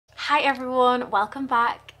Hi everyone, welcome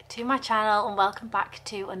back to my channel and welcome back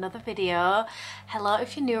to another video. Hello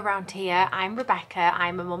if you're new around here, I'm Rebecca,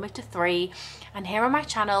 I'm a mummy to 3 and here on my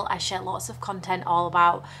channel I share lots of content all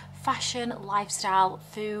about fashion, lifestyle,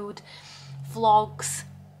 food, vlogs,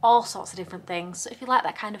 all sorts of different things. So if you like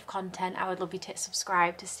that kind of content I would love you to hit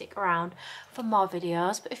subscribe to stick around for more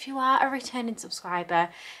videos. But if you are a returning subscriber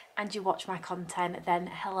and you watch my content, then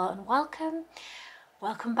hello and welcome.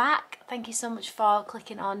 Welcome back. Thank you so much for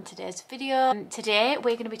clicking on today's video. Today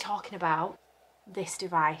we're going to be talking about this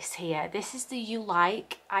device here. This is the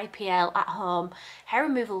Ulike IPL at home hair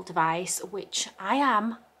removal device, which I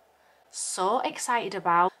am so excited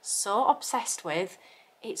about, so obsessed with.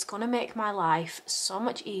 It's going to make my life so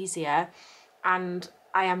much easier and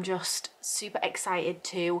I am just super excited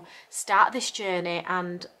to start this journey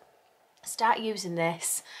and start using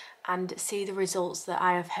this and see the results that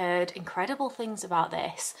I have heard incredible things about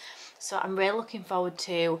this. So I'm really looking forward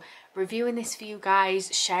to reviewing this for you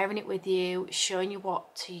guys, sharing it with you, showing you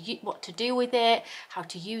what to do with it, how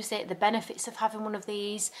to use it, the benefits of having one of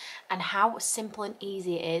these and how simple and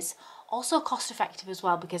easy it is. Also cost effective as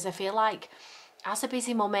well, because I feel like as a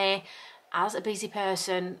busy mummy, as a busy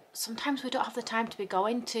person, sometimes we don't have the time to be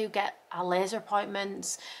going to get our laser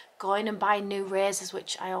appointments, going and buying new razors,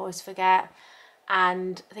 which I always forget,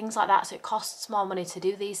 and things like that. So it costs more money to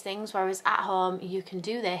do these things, whereas at home you can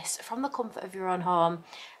do this from the comfort of your own home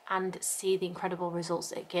and see the incredible results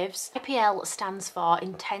that it gives. IPL stands for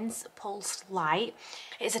Intense Pulsed Light.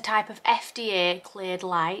 It's a type of FDA cleared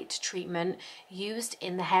light treatment used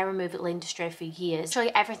in the hair removal industry for years. I'll show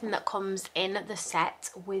you everything that comes in the set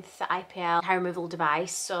with the IPL hair removal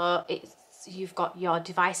device. So you've got your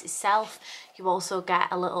device itself, you also get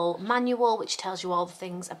a little manual which tells you all the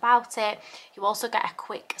things about it. You also get a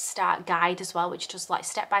quick start guide as well, which does like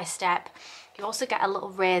step by step. You also get a little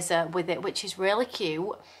razor with it, which is really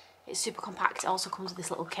cute. It's super compact. It also comes with this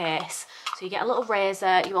little case. So you get a little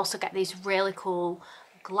razor. You also get these really cool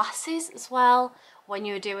glasses as well when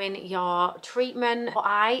you're doing your treatment. But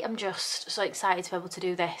I am just so excited to be able to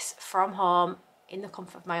do this from home in the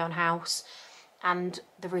comfort of my own house. And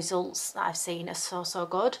the results that I've seen are so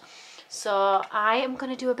good. So I am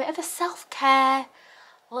going to do a bit of a self-care,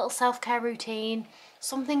 a little self-care routine.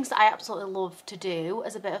 Some things that I absolutely love to do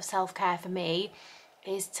as a bit of self-care for me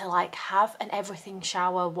is to like have an everything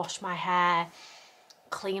shower, wash my hair,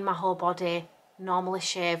 clean my whole body, normally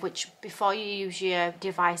shave, which before you use your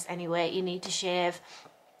device anyway, you need to shave.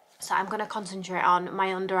 So I'm going to concentrate on my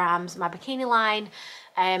underarms, my bikini line,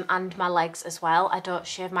 and my legs as well. I don't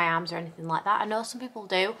shave my arms or anything like that. I know some people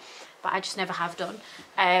do, but I just never have done.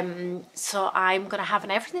 So I'm going to have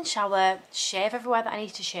an everything shower, shave everywhere that I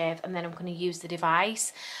need to shave, and then I'm going to use the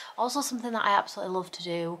device. Also, something that I absolutely love to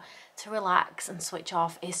do to relax and switch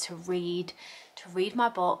off is to read my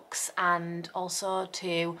books, and also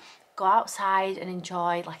to go outside and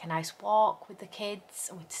enjoy like a nice walk with the kids,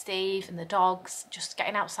 with Steve and the dogs. Just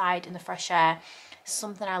getting outside in the fresh air is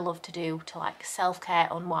something I love to do to like self-care,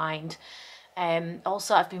 unwind.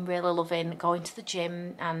 Also I've been really loving going to the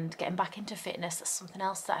gym and getting back into fitness. That's something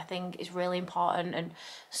else that I think is really important and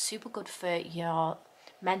super good for your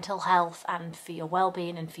mental health and for your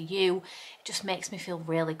well-being and for you. It just makes me feel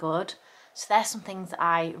really good. So there's some things that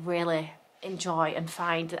I really enjoy and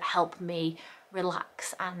find that help me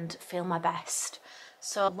relax and feel my best.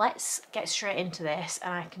 So let's get straight into this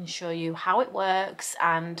and I can show you how it works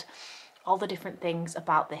and all the different things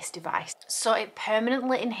about this device. So it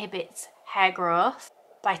permanently inhibits hair growth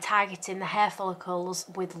by targeting the hair follicles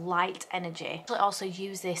with light energy. You can also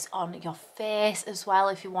use this on your face as well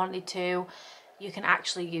if you wanted to. You can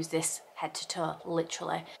actually use this head to toe,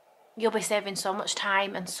 literally. You'll be saving so much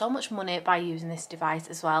time and so much money by using this device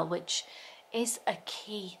as well, which is a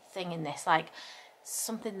key thing in this. Like,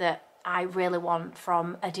 something that I really want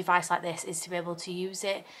from a device like this is to be able to use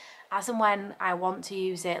it as and when I want to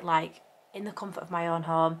use it, like in the comfort of my own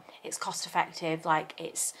home. It's cost effective, like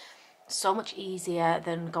it's so much easier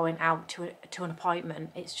than going out to an appointment.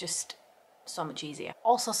 It's just so much easier.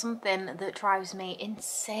 Also, something that drives me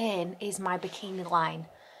insane is my bikini line.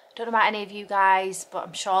 Don't know about any of you guys, but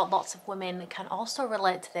I'm sure lots of women can also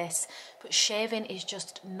relate to this, but shaving is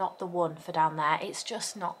just not the one for down there. It's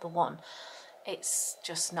just not the one. It's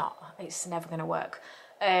just not. It's never going to work.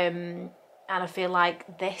 And I feel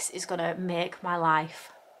like this is going to make my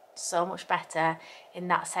life so much better in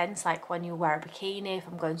that sense. Like when you wear a bikini, if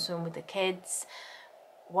I'm going swimming with the kids,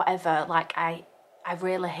 whatever, like I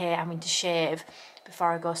really hate having to shave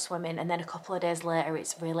before I go swimming, and then a couple of days later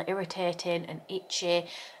it's really irritating and itchy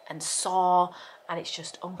and sore and it's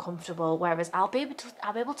just uncomfortable. Whereas I'll be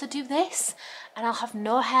able to do this and I'll have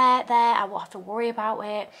no hair there. I won't have to worry about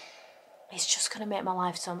it. it's just going to make my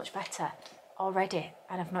life so much better already,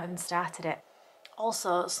 and I've not even started it.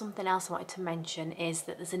 Also, something else I wanted to mention is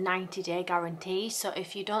that there's a 90-day guarantee, so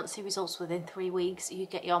if you don't see results within 3 weeks, you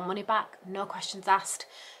get your money back, no questions asked,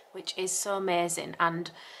 which is so amazing.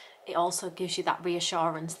 And it also gives you that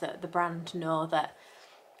reassurance that the brand know that,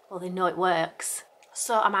 well, they know it works.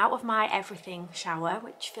 So I'm out of my everything shower,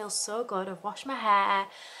 which feels so good. I've washed my hair,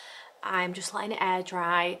 I'm just letting it air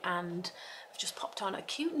dry, and I've just popped on a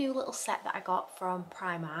cute new little set that I got from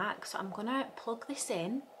Primark. So I'm gonna plug this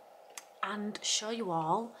in and show you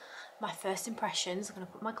all my first impressions. I'm going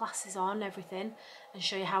to put my glasses on and everything and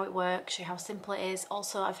show you how it works, show you how simple it is.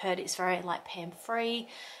 Also, I've heard it's very like pain free,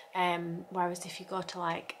 whereas if you go to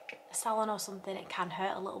like a salon or something, it can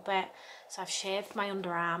hurt a little bit. So I've shaved my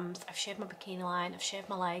underarms, I've shaved my bikini line, I've shaved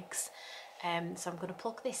my legs, so I'm going to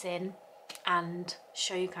plug this in and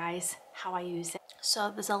show you guys how I use it.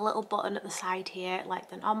 So there's a little button at the side here,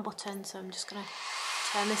 like an on button, so I'm just going to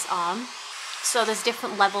turn this on. So there's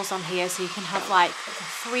different levels on here, so you can have like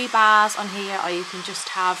 3 bars on here, or you can just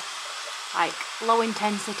have like low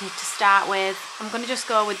intensity to start with. I'm going to just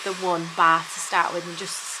go with the 1 bar to start with and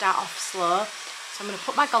just start off slow. So I'm going to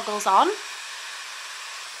put my goggles on.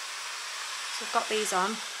 So I've got these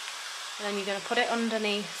on, and then you're going to put it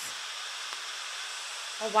underneath.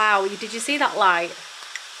 Oh wow, did you see that light?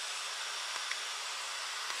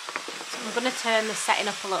 So I'm going to turn the setting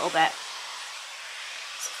up a little bit.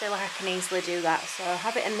 I feel like I can easily do that, so I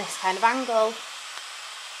have it in this kind of angle.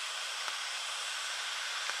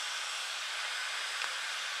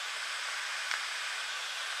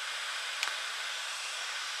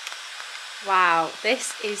 Wow,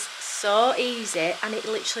 this is so easy, and it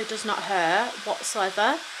literally does not hurt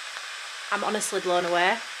whatsoever. I'm honestly blown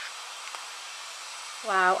away.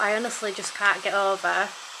 Wow, I honestly just can't get over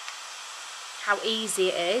how easy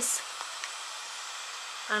it is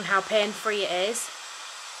and how pain-free it is.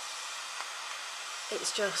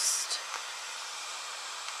 It's just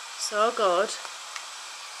so good.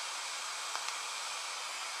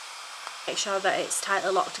 Make sure that it's tightly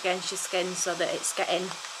locked against your skin so that it's getting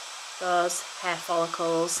those hair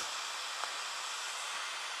follicles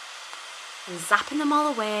and zapping them all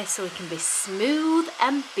away so it can be smooth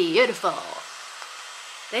and beautiful.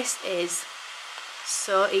 This is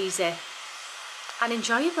so easy and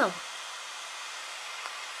enjoyable.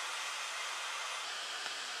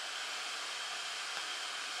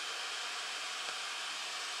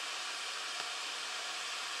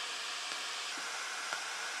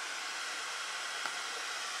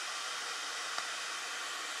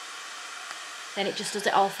 Then it just does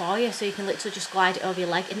it all for you, so you can literally just glide it over your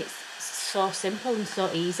leg, and it's so simple and so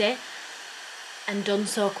easy and done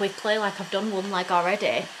so quickly. Like, I've done 1 leg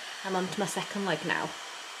already, I'm on to my 2nd leg now.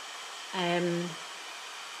 I'm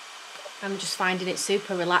just finding it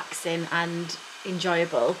super relaxing and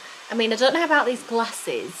enjoyable. I mean, I don't know about these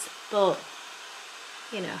glasses, but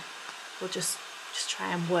you know, we'll just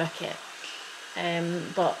try and work it.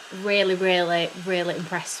 But really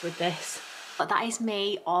impressed with this. But that is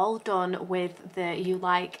me all done with the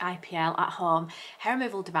Ulike IPL at home hair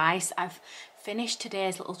removal device. I've finished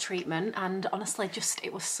today's little treatment, and honestly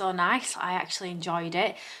it was so nice. I actually enjoyed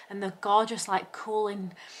it, and the gorgeous like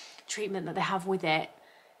cooling treatment that they have with it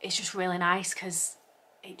is just really nice because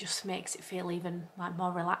it just makes it feel even like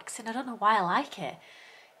more relaxing. I don't know why I like it.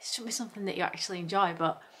 It shouldn't be something that you actually enjoy,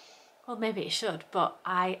 but well, maybe it should, but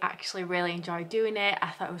I actually really enjoyed doing it.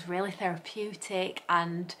 I thought it was really therapeutic,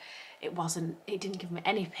 and it didn't give me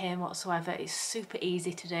any pain whatsoever. It's super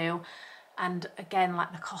easy to do, and again,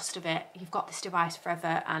 like the cost of it, you've got this device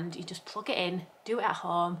forever and you just plug it in, do it at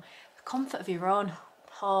home. The comfort of your own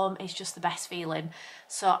home is just the best feeling.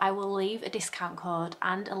 So I will leave a discount code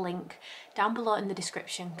and a link down below in the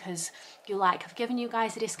description, because I've given you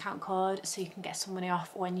guys a discount code so you can get some money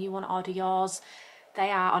off when you want to order yours. They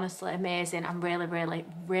are honestly amazing. I'm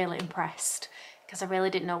really impressed, because I really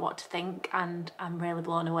didn't know what to think, and I'm really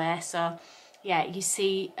blown away. So yeah, you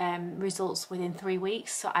see results within 3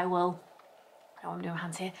 weeks. So I don't want to do my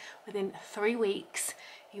hands here. Within 3 weeks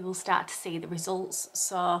you will start to see the results.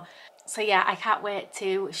 So yeah, I can't wait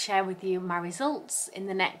to share with you my results in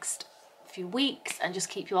the next few weeks and just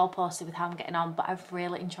keep you all posted with how I'm getting on. But I've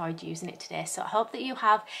really enjoyed using it today, so I hope that you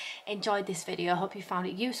have enjoyed this video. I hope you found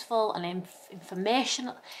it useful and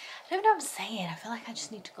informational. I don't know what I'm saying. I feel like I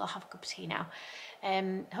just need to go have a cup of tea now.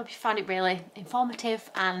 I hope you found it really informative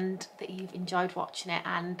and that you've enjoyed watching it,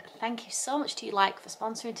 and thank you so much to Ulike for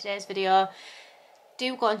sponsoring today's video.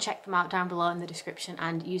 Do go and check them out down below in the description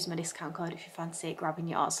and use my discount code if you fancy grabbing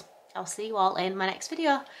yours. I'll see you all in my next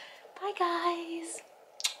video. Bye guys!